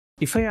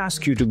If I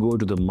ask you to go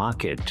to the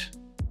market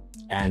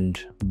and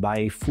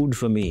buy food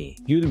for me,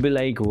 you'll be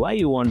like, why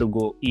you want to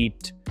go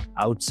eat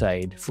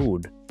outside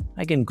food?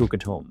 I can cook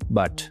at home.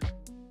 But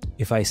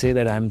if I say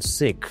that I'm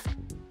sick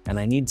and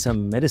I need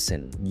some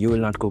medicine, you will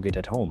not cook it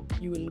at home.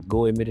 You will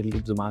go immediately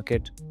to the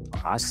market,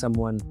 ask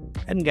someone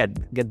and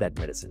get that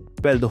medicine.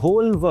 Well, the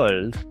whole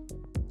world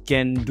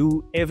can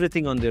do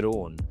everything on their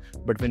own.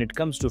 But when it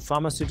comes to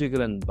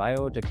pharmaceutical and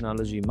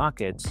biotechnology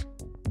markets,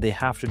 they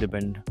have to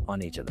depend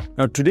on each other.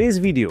 Now, today's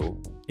video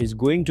is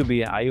going to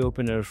be an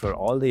eye-opener for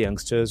all the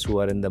youngsters who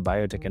are in the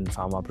biotech and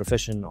pharma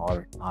profession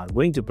or are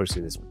going to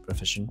pursue this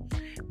profession.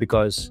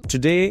 Because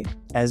today,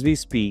 as we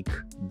speak,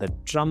 the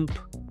Trump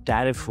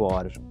tariff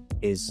war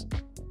is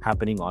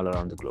happening all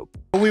around the globe.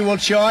 We will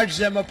charge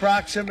them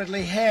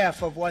approximately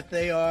half of what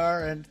they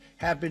are and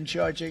have been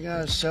charging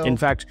us. In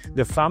fact,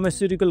 the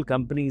pharmaceutical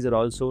companies are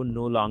also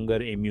no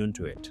longer immune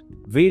to it.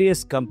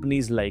 Various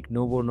companies like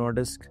Novo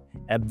Nordisk,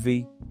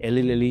 AbbVie,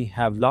 Eli Lilly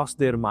have lost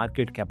their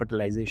market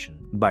capitalization.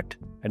 But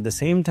at the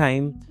same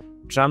time,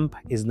 Trump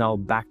is now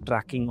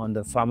backtracking on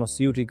the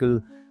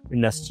pharmaceutical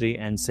industry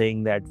and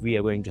saying that we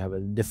are going to have a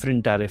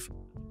different tariff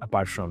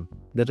apart from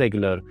the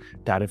regular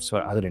tariffs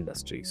for other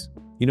industries.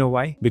 You know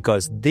why?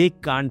 Because they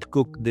can't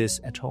cook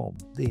this at home.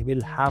 They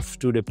will have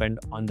to depend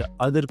on the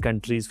other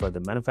countries for the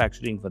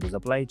manufacturing, for the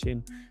supply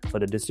chain, for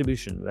the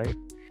distribution, right?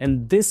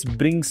 And this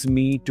brings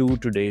me to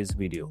today's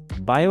video.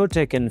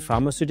 Biotech and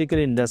pharmaceutical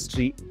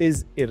industry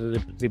is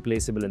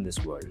irreplaceable in this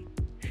world.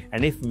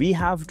 And if we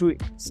have to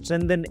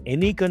strengthen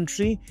any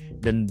country,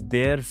 then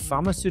their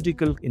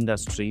pharmaceutical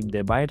industry,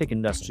 their biotech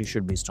industry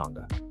should be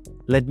stronger.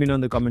 Let me know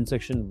in the comment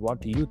section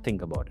what you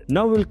think about it.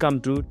 Now we'll come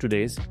to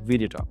today's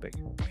video topic.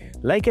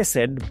 Like I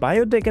said,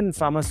 biotech and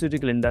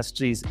pharmaceutical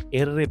industry is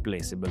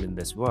irreplaceable in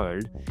this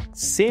world.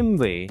 Same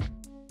way,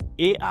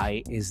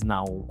 AI is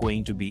now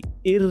going to be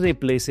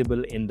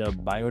irreplaceable in the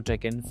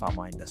biotech and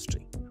pharma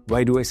industry.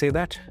 Why do I say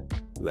that?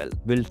 Well,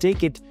 we'll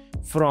take it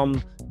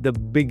from the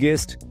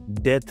biggest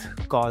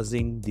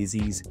death-causing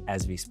disease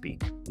as we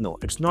speak. No,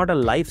 it's not a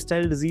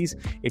lifestyle disease.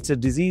 It's a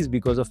disease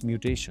because of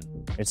mutation.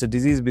 It's a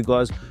disease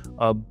because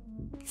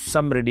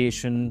some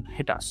radiation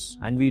hit us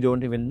and we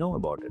don't even know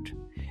about it.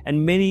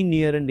 And many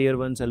near and dear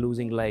ones are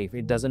losing life.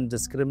 It doesn't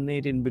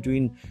discriminate in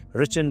between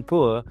rich and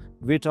poor.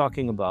 We're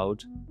talking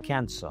about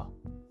cancer.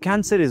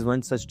 Cancer is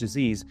one such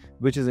disease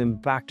which is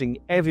impacting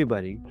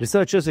everybody.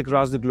 Researchers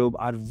across the globe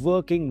are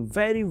working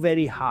very,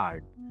 very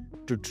hard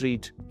to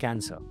treat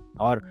cancer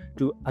or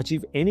to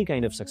achieve any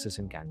kind of success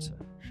in cancer.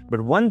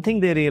 But one thing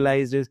they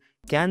realized is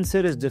cancer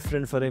is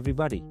different for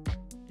everybody.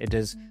 It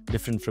is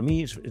different for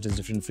me, it is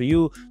different for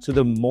you. So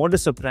the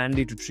modus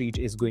operandi to treat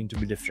is going to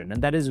be different.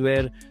 And that is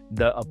where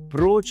the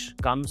approach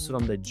comes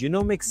from the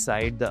genomics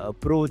side. The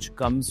approach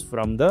comes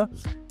from the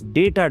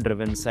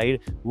data-driven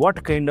side.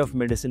 What kind of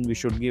medicine we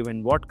should give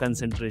and what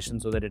concentration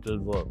so that it will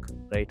work,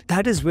 right?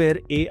 That is where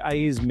AI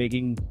is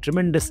making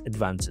tremendous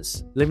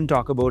advances. Let me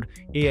talk about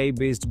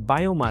AI-based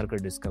biomarker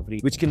discovery,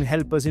 which can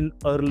help us in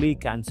early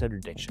cancer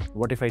detection.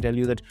 What if I tell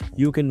you that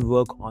you can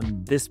work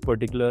on this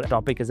particular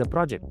topic as a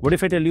project? What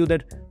if I tell you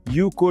that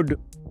you could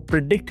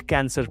predict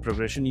cancer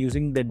progression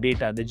using the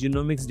data, the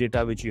genomics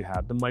data which you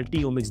have, the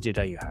multi-omics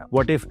data you have?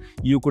 What if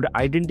you could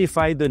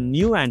identify the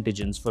new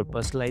antigens for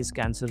personalized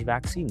cancer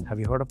vaccine? Have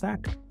you heard of that?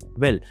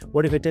 Well,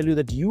 what if I tell you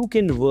that you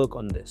can work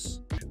on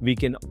this? We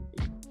can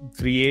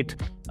create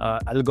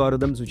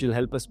algorithms which will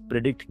help us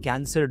predict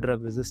cancer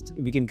drug resistance.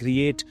 We can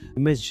create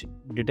image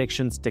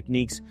detections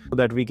techniques so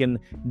that we can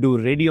do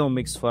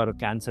radiomics for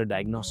cancer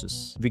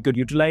diagnosis. We could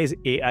utilize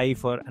AI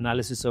for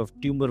analysis of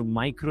tumor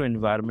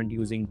microenvironment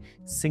using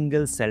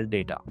single cell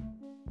data.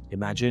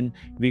 Imagine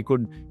we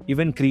could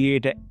even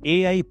create an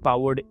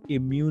AI-powered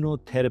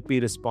immunotherapy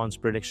response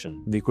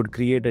prediction. We could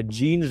create a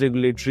gene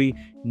regulatory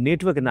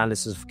network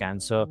analysis of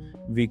cancer.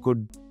 We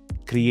could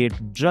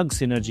create drug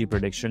synergy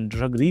prediction,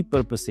 drug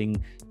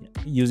repurposing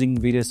using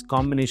various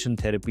combination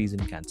therapies in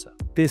cancer.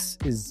 This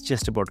is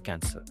just about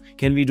cancer.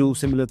 Can we do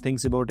similar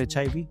things about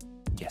HIV?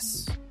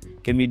 Yes.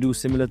 Can we do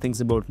similar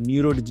things about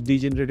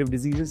neurodegenerative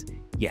diseases?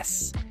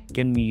 Yes.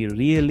 Can we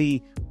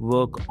really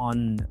work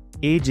on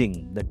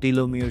aging, the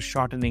telomere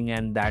shortening,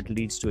 and that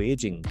leads to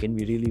aging? Can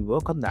we really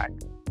work on that?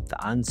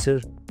 The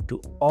answer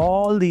to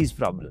all these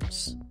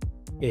problems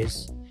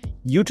is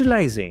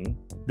utilizing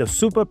the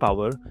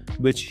superpower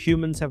which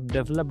humans have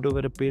developed over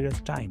a period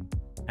of time,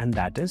 and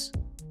that is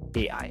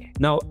AI.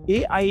 Now,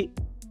 AI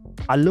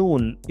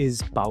alone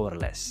is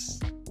powerless.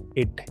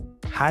 It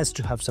has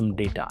to have some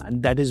data,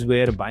 and that is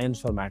where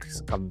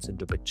bioinformatics comes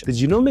into picture. The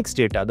genomics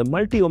data, the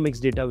multi-omics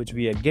data which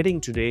we are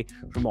getting today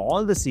from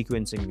all the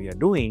sequencing we are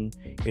doing,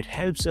 it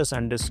helps us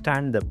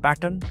understand the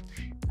pattern,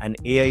 and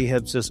AI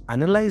helps us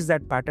analyze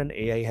that pattern.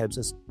 AI helps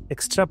us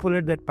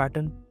extrapolate that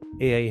pattern.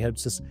 AI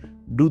helps us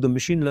do the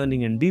machine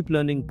learning and deep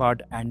learning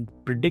part and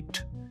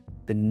predict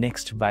the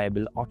next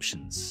viable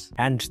options.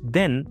 And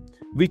then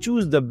we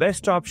choose the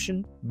best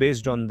option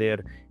based on their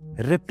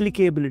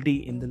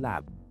replicability in the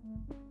lab.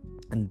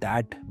 And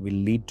that will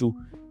lead to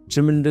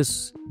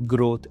tremendous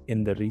growth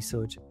in the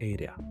research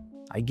area.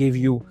 I gave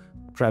you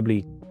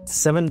probably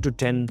 7 to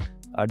 10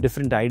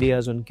 different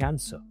ideas on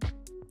cancer.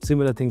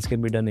 Similar things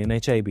can be done in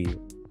HIV.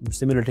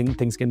 Similar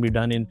things can be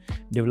done in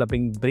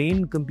developing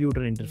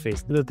brain-computer interface.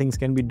 Similar things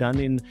can be done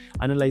in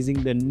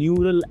analyzing the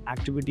neural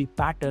activity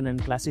pattern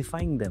and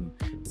classifying them.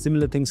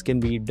 Similar things can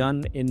be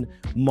done in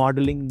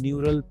modeling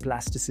neural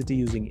plasticity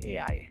using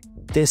AI.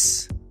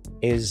 This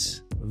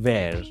is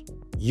where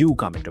you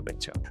come into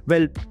picture.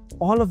 Well,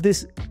 all of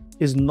this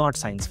is not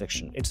science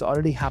fiction. It's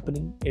already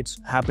happening. It's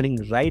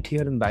happening right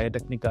here in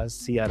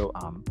Biotechnika's CRO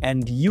arm.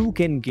 And you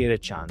can get a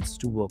chance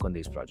to work on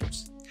these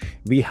projects.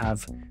 We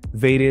have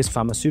various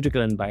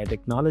pharmaceutical and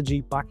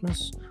biotechnology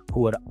partners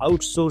who are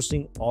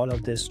outsourcing all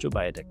of this to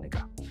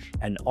Biotecnika.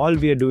 And all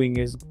we are doing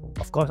is,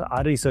 of course,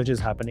 our research is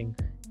happening.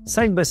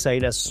 Side by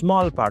side, a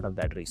small part of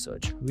that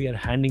research we are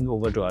handing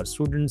over to our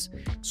students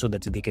so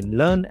that they can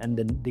learn and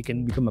then they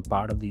can become a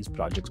part of these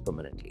projects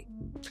permanently.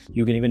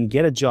 You can even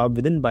get a job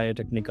within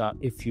Biotecnika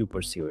if you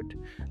pursue it.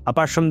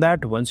 Apart from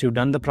that, once you've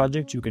done the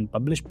project, you can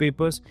publish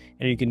papers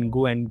and you can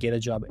go and get a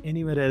job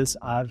anywhere else.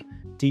 Our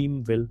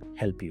team will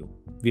help you.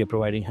 We are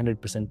providing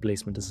 100%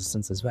 placement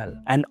assistance as well.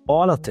 And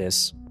all of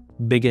this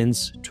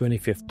begins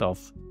 25th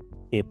of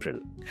April.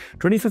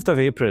 25th of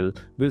April,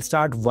 we'll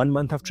start 1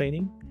 month of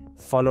training,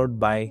 followed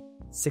by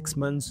 6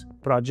 months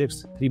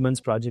projects, 3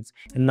 months projects,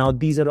 and now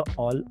these are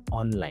all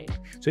online.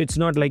 So it's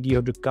not like you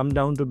have to come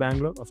down to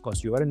Bangalore. Of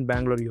course, you are in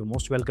Bangalore, you're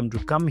most welcome to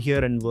come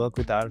here and work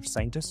with our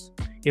scientists.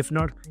 If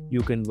not,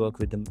 you can work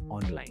with them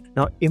online.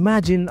 Now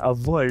imagine a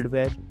world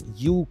where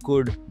you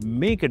could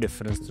make a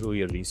difference through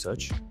your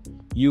research,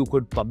 you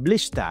could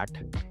publish that,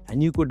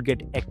 and you could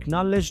get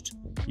acknowledged,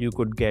 you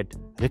could get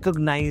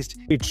recognized.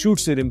 It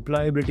shoots your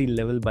employability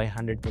level by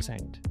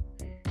 100%.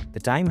 The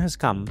time has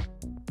come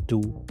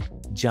to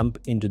jump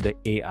into the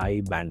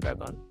AI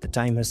bandwagon. The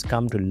time has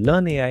come to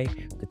learn AI.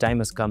 The time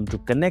has come to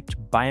connect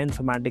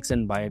bioinformatics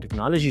and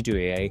biotechnology to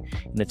AI.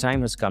 And the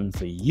time has come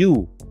for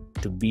you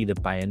to be the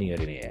pioneer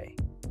in AI,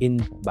 in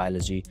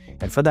biology.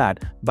 And for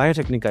that,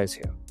 Biotecnika is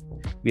here.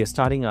 We are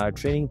starting our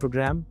training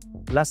program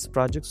plus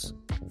projects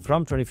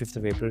from 25th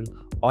of April.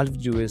 All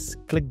you do is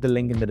click the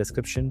link in the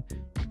description,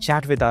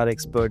 chat with our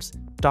experts,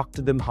 talk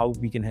to them how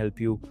we can help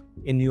you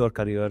in your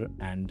career,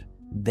 and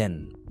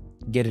then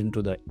get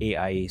into the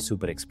AI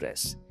Super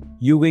Express.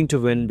 You're going to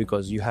win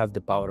because you have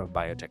the power of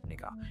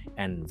Biotecnika.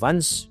 And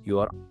once you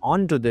are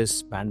onto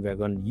this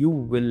bandwagon, you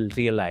will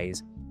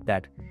realize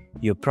that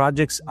your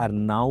projects are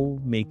now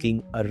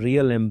making a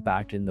real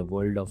impact in the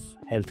world of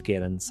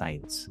healthcare and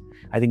science.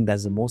 I think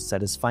that's the most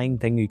satisfying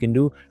thing you can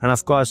do. And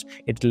of course,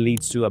 it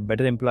leads to a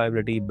better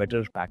employability,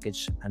 better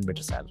package, and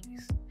better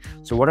salaries.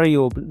 So what are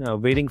you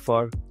waiting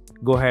for?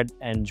 Go ahead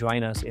and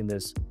join us in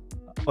this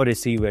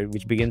Odyssey,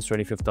 which begins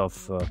 25th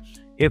of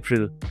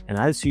April, and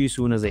I'll see you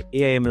soon as an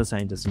AI/ML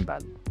scientist in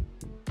Bangalore.